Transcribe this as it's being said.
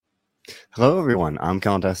Hello, everyone. I'm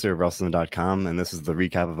Colin Tester of Wrestling.com, and this is the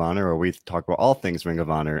Recap of Honor, where we talk about all things Ring of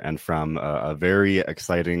Honor. And from a very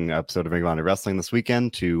exciting episode of Ring of Honor Wrestling this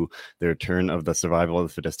weekend to the return of the Survival of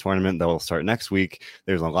the Fittest tournament that will start next week,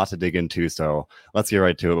 there's a lot to dig into. So let's get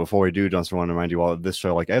right to it. Before we do, just want to remind you all that this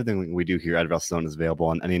show, like everything we do here at WrestleZone, is available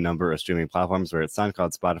on any number of streaming platforms, where it's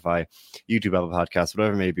SoundCloud, Spotify, YouTube, Apple Podcasts,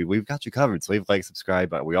 whatever it may be. We've got you covered. So leave a like, subscribe.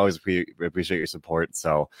 But we always appreciate your support.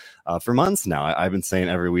 So for months now, I've been saying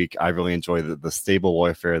every week I really enjoy the stable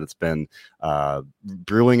warfare that's been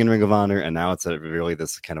brewing in Ring of Honor, and now it's at really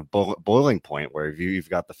this kind of boiling point where you've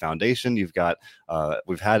got the foundation, you've got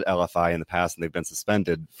we've had LFI in the past, and they've been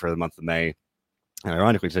suspended for the month of May. And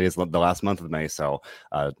ironically, today is the last month of May, so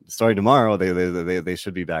starting tomorrow, they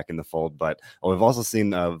should be back in the fold. But we've also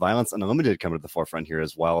seen Violence Unlimited come to the forefront here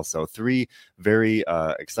as well. So three very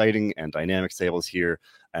exciting and dynamic stables here.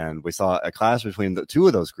 And we saw a clash between the two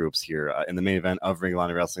of those groups here in the main event of Ring of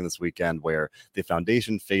Honor Wrestling this weekend, where the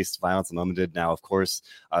Foundation faced Violence Unlimited. Now, of course,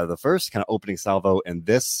 the first kind of opening salvo in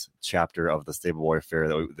this chapter of the stable warfare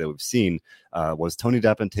that we've seen was Tony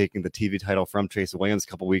Deppen taking the TV title from Tracy Williams a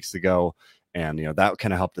couple weeks ago. And, that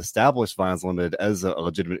kind of helped establish Violence Unlimited as a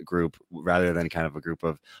legitimate group rather than kind of a group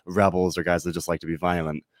of rebels or guys that just like to be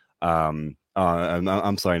violent.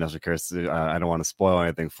 I'm sorry, Nestor Curse. I don't want to spoil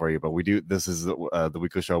anything for you, but we do. This is the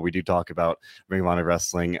weekly show. We do talk about Ring of Honor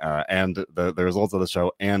Wrestling and the results of the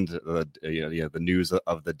show and the news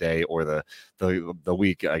of the day or the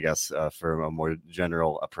week, I guess, for a more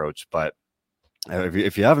general approach. But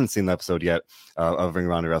if you haven't seen the episode yet of Ring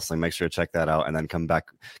of Honor Wrestling, make sure to check that out and then come back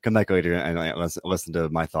later and listen to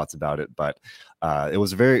my thoughts about it. But it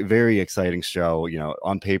was a very, very exciting show.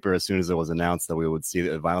 On paper, as soon as it was announced that we would see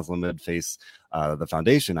the Violence Limited face the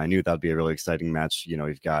Foundation, I knew that'd be a really exciting match.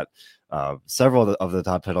 You've got several of the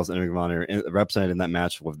top titles in Ring of Honor represented in that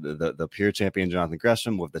match, with the pure champion Jonathan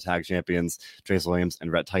Gresham, with the tag champions Trace Williams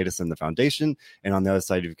and Rhett Titus in the Foundation, and on the other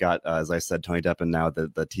side you've got, as I said, Tony Deppen, now the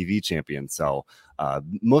TV champion. So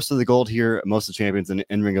most of the gold here, most of the champions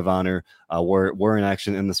in Ring of Honor were in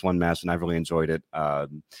action in this one match, and I really enjoyed it.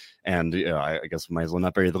 And I guess we might as well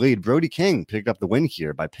not bury the lead. Brody King picked up the win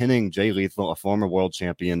here by pinning Jay Lethal, a former world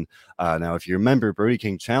champion. Now, if you remember, Brody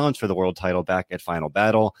King challenged for the world title back at Final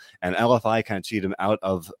Battle, and LFI kind of cheated him out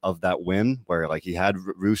of that win, where he had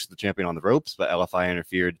Roosh, the champion, on the ropes, but LFI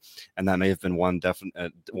interfered, and that may have been one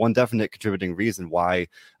definite contributing reason why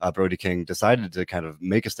Brody King decided to kind of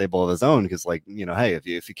make a stable of his own. Because, hey,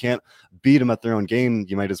 if you can't beat him at their own game,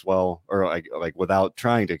 you might as well, or like without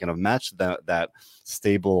trying to kind of match that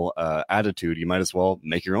stable attitude, you might as well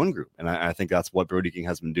make your own group. And I think that's what Brody King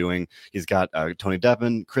has been doing. He's got Tony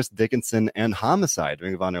Deppen, Chris Dickinson, and Homicide,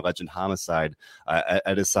 Ring of Honor legend Homicide,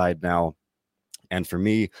 at his side now. And for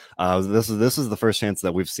me, this is the first chance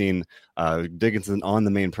that we've seen Dickinson on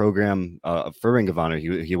the main program for Ring of Honor.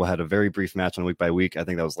 He had a very brief match on Week by Week. I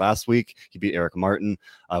think that was last week. He beat Eric Martin,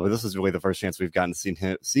 but this is really the first chance we've gotten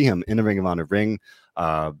to see him in a Ring of Honor ring.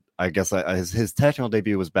 I guess his technical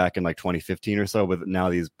debut was back in 2015 or so, but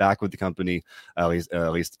now he's back with the company, at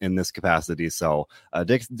least in this capacity. So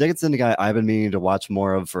Dickinson, the guy I've been meaning to watch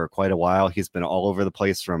more of for quite a while. He's been all over the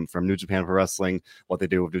place from New Japan Pro Wrestling, what they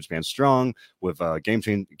do with New Japan Strong, with Game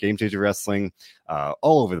Changer Wrestling,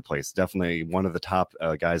 all over the place. Definitely one of the top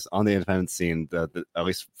guys on the independent scene, at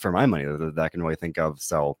least for my money, that I can really think of.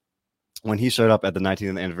 So when he showed up at the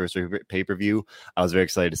 19th anniversary pay-per-view, I was very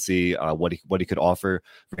excited to see what he could offer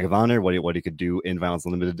Ring of Honor, what he could do in Violence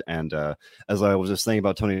Unlimited. And as I was just saying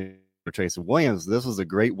about Tony Tracy Williams, this was a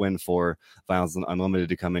great win for Violence Unlimited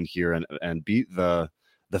to come in here and beat the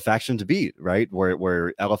faction to beat, right?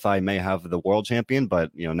 Where LFI may have the world champion,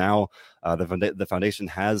 but now the Foundation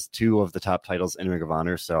has two of the top titles in Ring of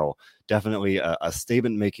Honor. So definitely a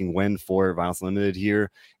statement making win for Violence Unlimited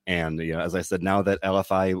here. And as I said, now that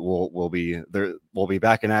LFI will be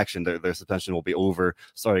back in action, their suspension will be over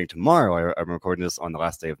starting tomorrow. I'm recording this on the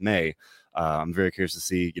last day of May. I'm very curious to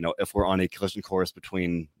see, if we're on a collision course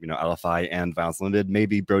between, LFI and Violence Limited,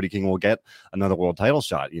 maybe Brody King will get another world title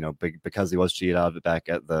shot, because he was cheated out of it back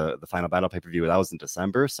at the Final Battle pay-per-view. That was in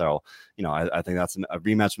December. So, I think that's a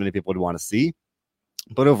rematch many people would want to see.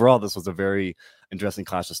 But overall, this was a very interesting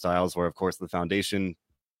clash of styles where, of course, the Foundation,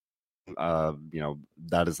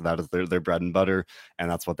 that is their bread and butter, and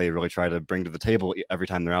that's what they really try to bring to the table every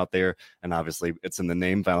time they're out there. And obviously it's in the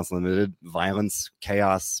name, Violence Limited: violence,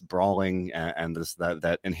 chaos, brawling, and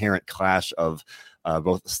that inherent clash of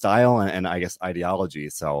both style and I guess ideology.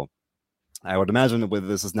 So I would imagine with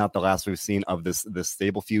this is not the last we've seen of this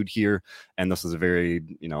stable feud here, and this is a very,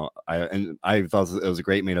 I thought it was a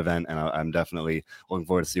great main event, and I'm definitely looking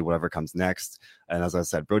forward to see whatever comes next. And as I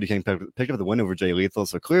said, Brody King picked up the win over Jay Lethal,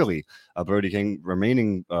 so clearly Brody King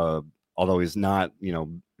remaining, although he's not,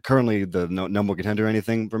 currently the number one contender or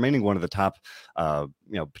anything, remaining one of the top,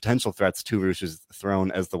 potential threats to Rush's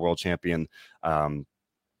throne as the world champion.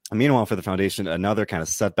 Meanwhile, for the Foundation, another kind of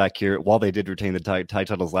setback here. While they did retain the tag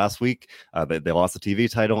titles last week, they lost the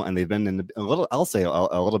TV title, and they've been in a little, I'll say, a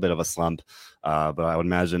little bit of a slump. But I would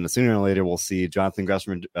imagine sooner or later we'll see Jonathan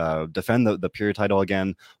Gresham defend the Pure title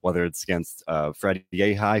again, whether it's against Freddie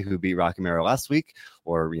Yehai, who beat Rocky Romero last week,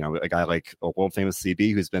 or a guy like a world famous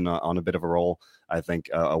CB, who's been on a bit of a roll. I think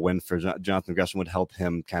a win for Jonathan Gresham would help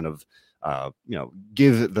him kind of,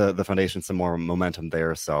 give the Foundation some more momentum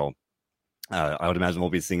there. So. I would imagine we'll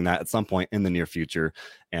be seeing that at some point in the near future.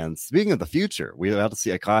 And speaking of the future, we're about to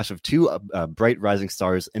see a clash of two bright rising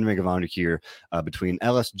stars in Ring of Honor here between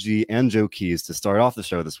LSG and Joe Keys to start off the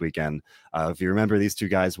show this weekend. If you remember, these two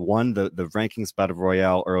guys won the Rankings Battle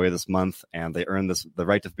Royale earlier this month, and they earned the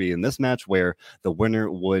right to be in this match where the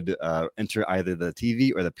winner would enter either the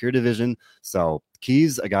TV or the Pure division. So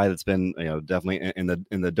Keys, a guy that's been, definitely in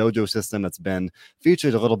the dojo system, that's been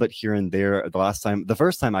featured a little bit here and there. The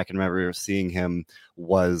first time I can remember seeing him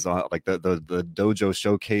was like the dojo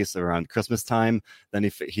showcase around Christmas time. Then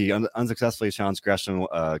he unsuccessfully challenged Gresham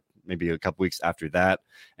maybe a couple weeks after that,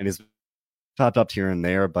 and he's popped up here and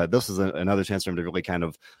there. But this is another chance for him to really kind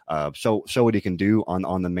of show what he can do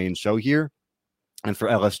on the main show here. And for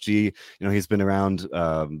LSG, he's been around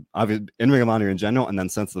obviously in Ring of Honor in general, and then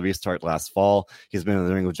since the restart last fall, he's been in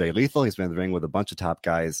the ring with Jay Lethal. He's been in the ring with a bunch of top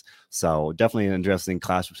guys. So definitely an interesting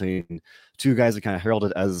clash between two guys that kind of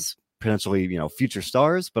heralded as potentially, future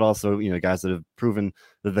stars, but also, guys that have proven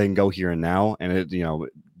that they can go here and now. And it,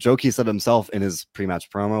 Joe Key said himself in his pre-match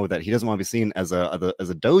promo that he doesn't want to be seen as a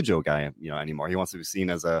dojo guy, anymore. He wants to be seen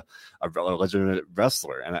as a legitimate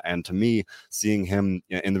wrestler. And to me, seeing him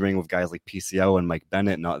in the ring with guys like PCO and Mike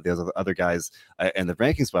Bennett and the other guys in the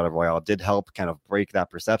Rankings Battle Royale did help kind of break that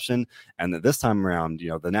perception. And that this time around,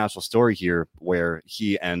 the natural story here where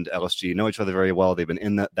he and LSG know each other very well. They've been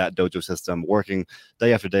in that dojo system, working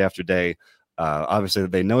day after day after day. Obviously,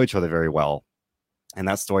 they know each other very well. And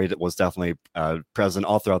that story was definitely present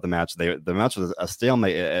all throughout the match. The match was a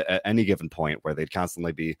stalemate at any given point, where they'd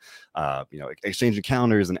constantly be, exchanging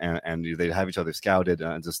counters and they'd have each other scouted.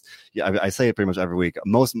 And I say it pretty much every week.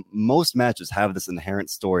 Most matches have this inherent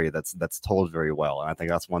story that's told very well, and I think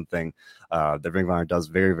that's one thing that Ring of Honor does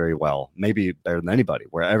very, very well, maybe better than anybody.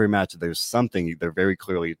 Where every match there's something they're very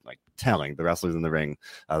clearly telling the wrestlers in the ring,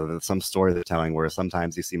 some story they're telling. Where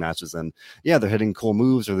sometimes you see matches and they're hitting cool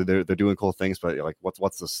moves or they're doing cool things, but like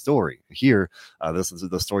what's the story here? This is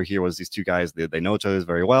the story here was these two guys, they know each other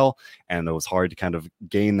very well, and it was hard to kind of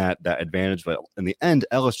gain that advantage. But in the end,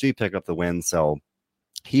 LSG picked up the win. So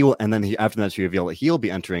he will, and then after that, she revealed that he'll be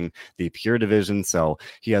entering the Pure division. So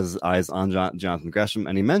he has his eyes on Jonathan Gresham,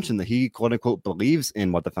 and he mentioned that he quote unquote believes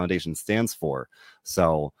in what the Foundation stands for.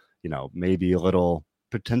 So maybe a little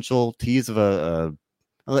potential tease of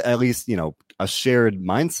at least a shared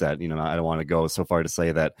mindset. I don't want to go so far to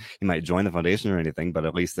say that he might join the Foundation or anything, but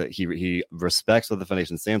at least that he respects what the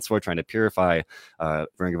Foundation stands for, trying to purify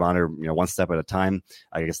Ring of Honor, one step at a time.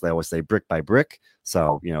 I guess they always say brick by brick.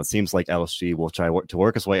 So it seems like LSG will try to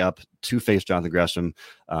work his way up to face Jonathan Gresham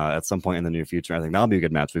at some point in the near future. I think that'll be a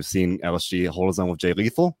good match. We've seen LSG hold his own with Jay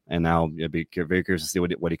Lethal, and now it'd be very curious to see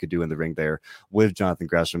what he could do in the ring there with Jonathan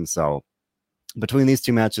Gresham. So between these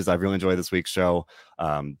two matches, I've really enjoyed this week's show.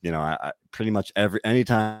 I pretty much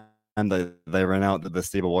anytime they run out the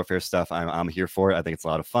stable warfare stuff, I'm here for it. I think it's a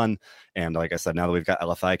lot of fun. And like I said, now that we've got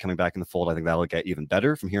LFI coming back in the fold, I think that'll get even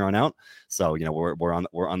better from here on out. So, we're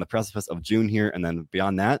on the precipice of June here, and then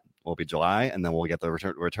beyond that will be July, and then we'll get the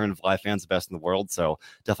return of live fans, the best in the world. So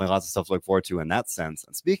definitely lots of stuff to look forward to in that sense.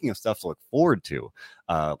 And speaking of stuff to look forward to,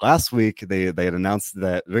 last week they had announced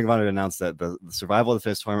that Ring of Honor announced that the Survival of the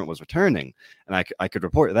Fittest tournament was returning, and I could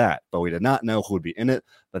report that, but we did not know who would be in it.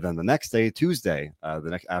 But then the next day, Tuesday,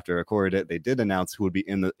 after I recorded it, they did announce who would be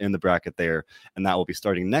in the bracket there, and that will be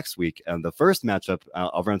starting next week. And the first matchup,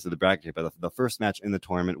 I'll run through the bracket here, but the first match in the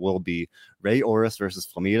tournament will be Ray Oris versus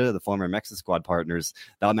Flamita, the former Mexa Squad partners.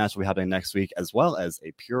 That match will be happening next week, as well as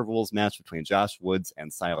a Pure Rules match between Josh Woods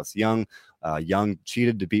and Silas Young. Young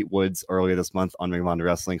cheated to beat Woods earlier this month on Ring of Honor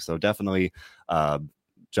Wrestling, so definitely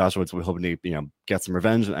Josh Woods will be hoping to get some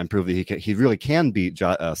revenge and prove that he really can beat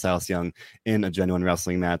Silas Young in a genuine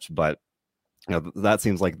wrestling match. But that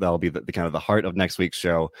seems like that'll be the kind of the heart of next week's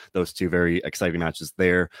show. Those two very exciting matches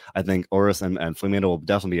there. I think Oris and Flamita will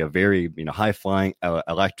definitely be a very high flying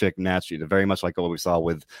electric match, very much like what we saw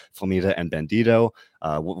with Flamita and Bandito.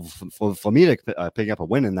 Flamita picking up a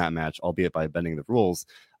win in that match, albeit by bending the rules.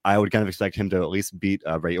 I would kind of expect him to at least beat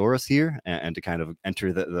Rey Oris here and to kind of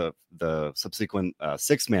enter the subsequent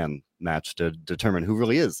 6-man match to determine who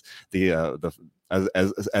really is the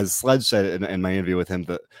as Sledge said in my interview with him,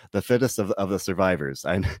 the fittest of the survivors.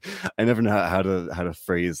 I never know how to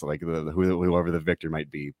phrase like whoever the victor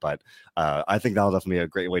might be, but I think that'll definitely be a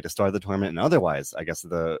great way to start the tournament. And otherwise, I guess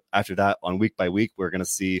after that, on week by week, we're going to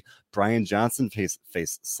see Brian Johnson face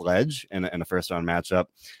Sledge in a first round matchup,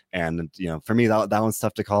 and for me that one's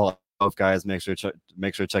tough to call. Both guys, make sure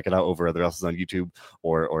to check it out over the rest on YouTube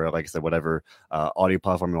or like I said, whatever audio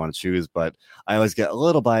platform you want to choose. But I always get a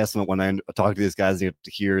little biased when I talk to these guys. You have to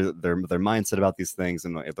hear their mindset about these things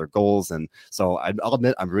and their goals, and so I'll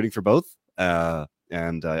admit I'm rooting for both.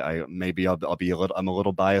 And I'm a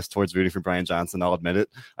little biased towards rooting for Brian Johnson. I'll admit it.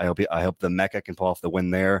 I hope the Mecca can pull off the win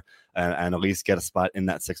there and at least get a spot in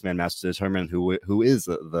that 6-man match to determine who is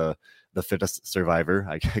the fittest survivor.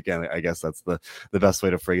 I guess that's the best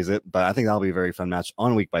way to phrase it. But I think that'll be a very fun match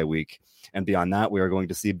on week by week. And beyond that, we are going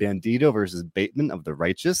to see Bandito versus Bateman of the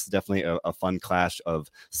Righteous. Definitely a fun clash of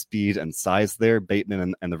speed and size there.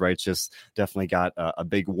 Bateman and the Righteous definitely got a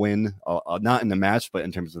big win, not in the match, but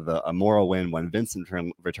in terms of a moral win when Vincent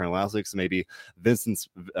returned last week. So maybe Vincent's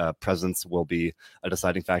presence will be a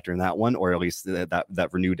deciding factor in that one, or at least that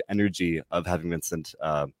renewed energy of having Vincent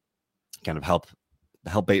kind of help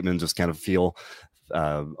Bateman just kind of feel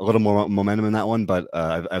a little more momentum in that one. But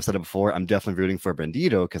I've said it before, I'm definitely rooting for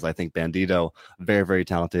Bandito because I think Bandito very, very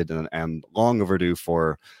talented and long overdue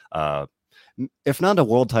for if not a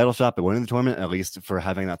world title shot but winning the tournament, at least for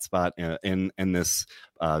having that spot in this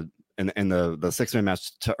in the 6-man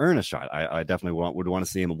match to earn a shot. I definitely would want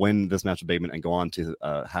to see him win this match with Bateman and go on to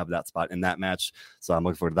have that spot in that match. So I'm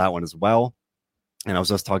looking forward to that one as well. And I was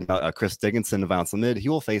just talking about Chris Dickinson of Violence Limited. He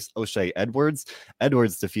will face O'Shea Edwards.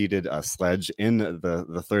 Edwards defeated Sledge in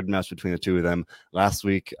the third match between the two of them last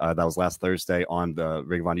week. That was last Thursday on the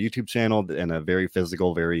Ring of Honor YouTube channel in a very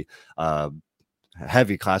physical, very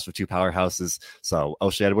heavy clash of two powerhouses. So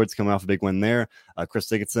O'Shea Edwards coming off a big win there. Chris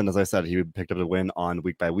Dickinson, as I said, he picked up the win on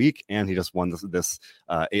week by week, and he just won this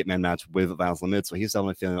 8-man match with Violence Limited. So he's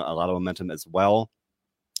definitely feeling a lot of momentum as well.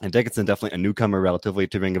 And Dickinson, definitely a newcomer relatively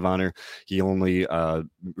to Ring of Honor. He only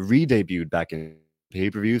re-debuted back in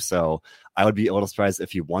pay-per-view, so I would be a little surprised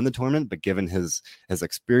if he won the tournament. But given his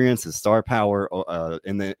experience, his star power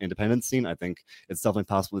in the independent scene, I think it's definitely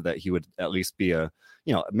possible that he would at least be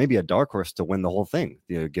maybe a dark horse to win the whole thing,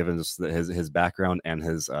 given just his background and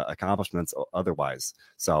his accomplishments otherwise.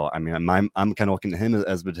 So I mean, I'm kind of looking at him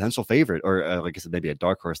as a potential favorite, or like I said, maybe a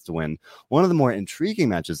dark horse to win. One of the more intriguing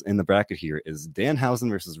matches in the bracket here is Danhausen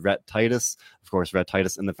versus Rhett Titus. Of course, Rhett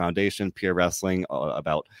Titus in the Foundation, pure wrestling,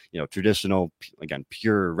 about traditional, again,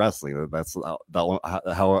 pure wrestling. That's how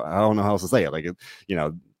I don't know how else to say it. Like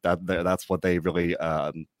that's what they really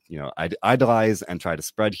idolize and try to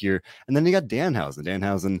spread here. And then you got Danhausen.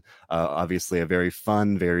 Danhausen, obviously a very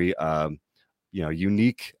fun, very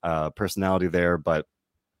unique personality there, but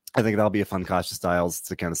I think that'll be a fun clash of styles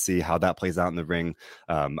to kind of see how that plays out in the ring.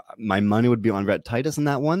 My money would be on Rhett Titus in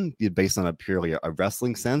that one, based on a purely a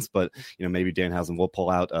wrestling sense. But maybe Danhausen will pull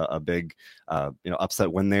out a big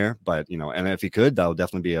upset win there. But and if he could, that'll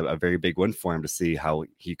definitely be a very big win for him to see how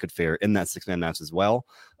he could fare in that 6-man match as well.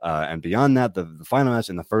 And beyond that, the final match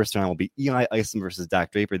in the first round will be Eli Isom versus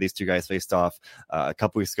Dak Draper. These two guys faced off a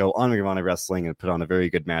couple weeks ago on Ring of Honor Wrestling and put on a very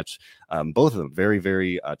good match. Both of them very,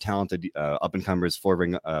 very talented up-and-comers for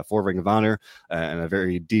Ring of Honor, and a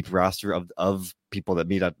very deep roster of people that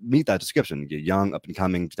meet that description. Young,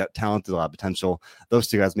 up-and-coming, talented, a lot of potential. Those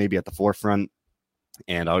two guys may be at the forefront,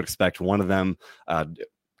 and I would expect one of them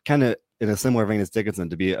kind of in a similar vein as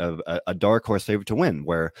Dickinson to be a dark horse favorite to win,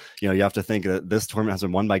 where you have to think that this tournament has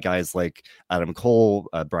been won by guys like Adam Cole,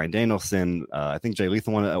 Bryan Danielson, I think Jay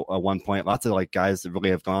Lethal won at one point. Lots of guys that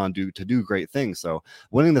really have gone on to do great things. So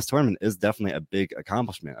winning this tournament is definitely a big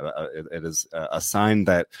accomplishment. It is a sign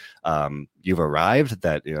that you've arrived,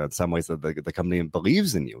 that in some ways that the company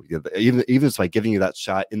believes in you, even just by giving you that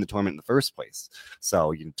shot in the tournament in the first place.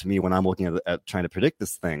 So to me, when I'm looking at trying to predict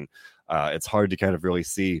this thing, it's hard to kind of really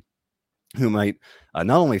see who might not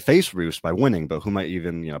only face Roosh by winning, but who might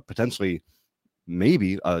even, potentially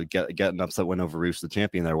maybe get an upset win over Roosh, the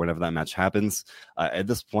champion there, whenever that match happens. At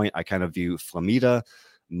this point, I kind of view Flamita,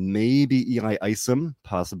 maybe Eli Isom,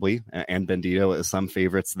 possibly, and Bandito as some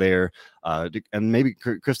favorites there. and maybe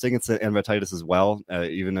Chris Dickinson and Rhett Titus as well.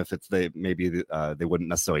 Even if they wouldn't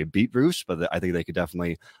necessarily beat Rush, but I think they could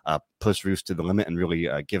definitely push Rush to the limit and really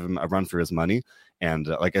give him a run for his money. And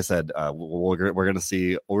like I said, we're going to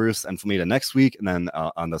see Orus and Flamita next week, and then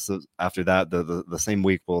after that, the same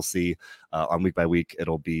week we'll see on week by week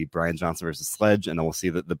it'll be Brian Johnson versus Sledge, and then we'll see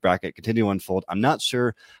the bracket continue to unfold. I'm not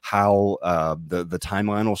sure how the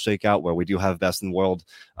timeline will shake out, where we do have Best in the World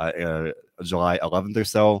July 11th or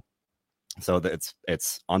so. So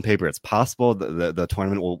it's on paper, it's possible the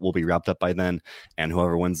tournament will be wrapped up by then, and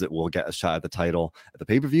whoever wins it will get a shot at the title at the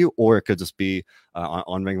pay-per-view, or it could just be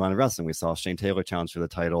on Ring of Honor Wrestling. We saw Shane Taylor challenge for the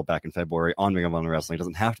title back in February on Ring of Honor Wrestling. It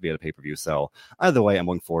doesn't have to be at a pay-per-view. So either way, I'm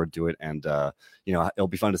looking forward to it, and it'll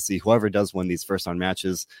be fun to see whoever does win these first round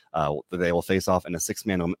matches. They will face off in a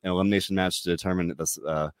 6-man elimination match to determine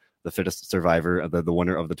the fittest survivor, the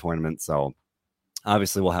winner of the tournament. So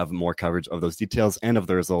obviously, we'll have more coverage of those details and of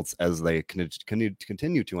the results as they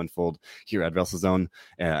continue to unfold here at WrestleZone.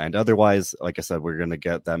 And otherwise, like I said, we're going to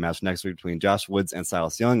get that match next week between Josh Woods and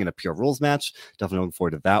Silas Young in a Pure Rules match. Definitely looking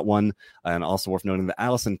forward to that one. And also worth noting that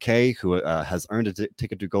Allison Kay, who has earned a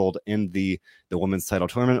ticket to gold in the women's title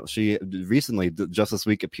tournament, she recently, just this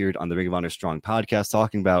week, appeared on the Ring of Honor Strong podcast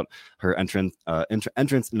talking about her entrance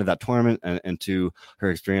into that tournament and into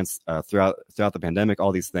her experience throughout the pandemic,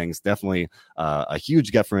 all these things. Definitely a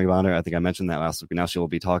huge get for Ring of Honor. I think I mentioned that last week. Now she will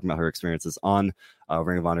be talking about her experiences on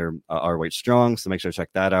Ring of Honor ROH Strong. So make sure to check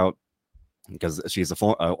that out, because she's a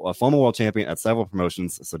former world champion at several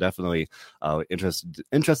promotions. So definitely interested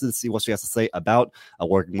to see what she has to say about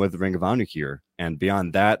working with Ring of Honor here. And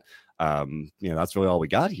beyond that, that's really all we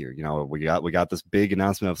got here. We got this big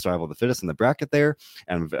announcement of Survival of the Fittest in the bracket there,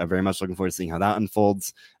 and I'm very much looking forward to seeing how that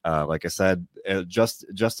unfolds. Like I said, just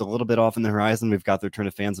a little bit off in the horizon, we've got the return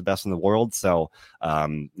of Fans of Best in the World. So,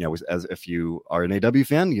 as if you are an AW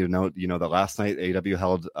fan, you know that last night AW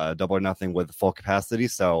held Double or Nothing with full capacity.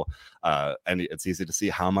 So, and it's easy to see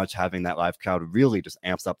how much having that live crowd really just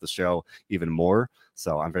amps up the show even more.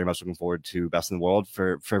 So I'm very much looking forward to Best in the World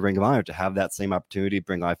for Ring of Honor to have that same opportunity,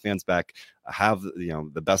 bring live fans back, have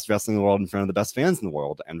the best wrestling in the world in front of the best fans in the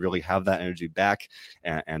world, and really have that energy back,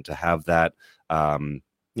 and to have that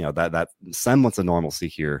that semblance of normalcy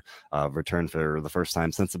here return for the first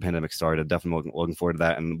time since the pandemic started. Definitely looking forward to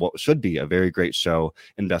that, and what should be a very great show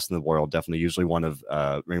in Best in the World. Definitely usually one of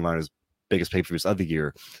Ring of Honor's biggest pay-per-views of the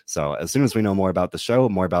year. So as soon as we know more about the show,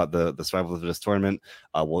 more about the Survival of the Fittest tournament,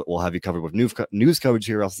 we'll have you covered with news coverage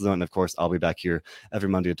here at WrestleZone. And of course, I'll be back here every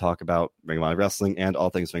Monday to talk about Ring of Honor Wrestling and all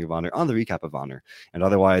things Ring of Honor on the Recap of Honor. And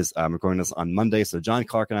otherwise, I'm recording this on Monday, so John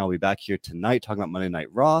Clark and I will be back here tonight talking about Monday Night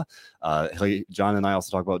Raw. John and I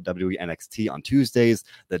also talk about WWE NXT on Tuesdays.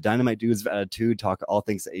 The Dynamite Dudes of Attitude talk all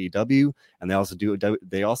things AEW, and they also do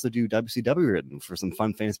WCW written for some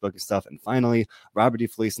fun fantasy booking stuff. And finally, Robert D.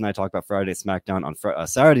 Felice and I talk about Friday SmackDown on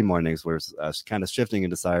Saturday mornings. We're kind of shifting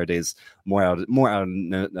into Saturdays more out of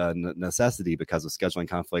necessity because of scheduling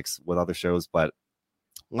conflicts with other shows, but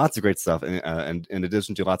lots of great stuff. And in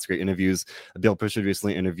addition to lots of great interviews, Bill Pritchard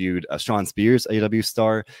recently interviewed Sean Spears, AEW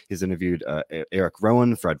star. He's interviewed Eric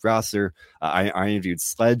Rowan, Fred Rosser. I interviewed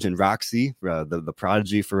Sledge and Roxy, the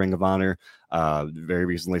prodigy for Ring of Honor, very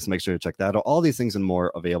recently. So make sure to check that out. All these things and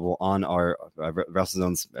more available on our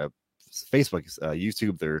WrestleZone's Facebook,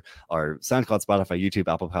 YouTube, there are SoundCloud, Spotify,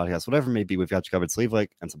 YouTube, Apple Podcasts, whatever it may be. We've got you covered. So leave a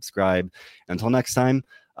like and subscribe. Until next time,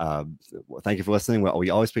 thank you for listening. We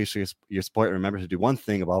always appreciate your support. And remember to do one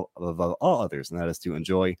thing above all others, and that is to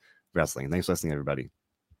enjoy wrestling. Thanks for listening, everybody.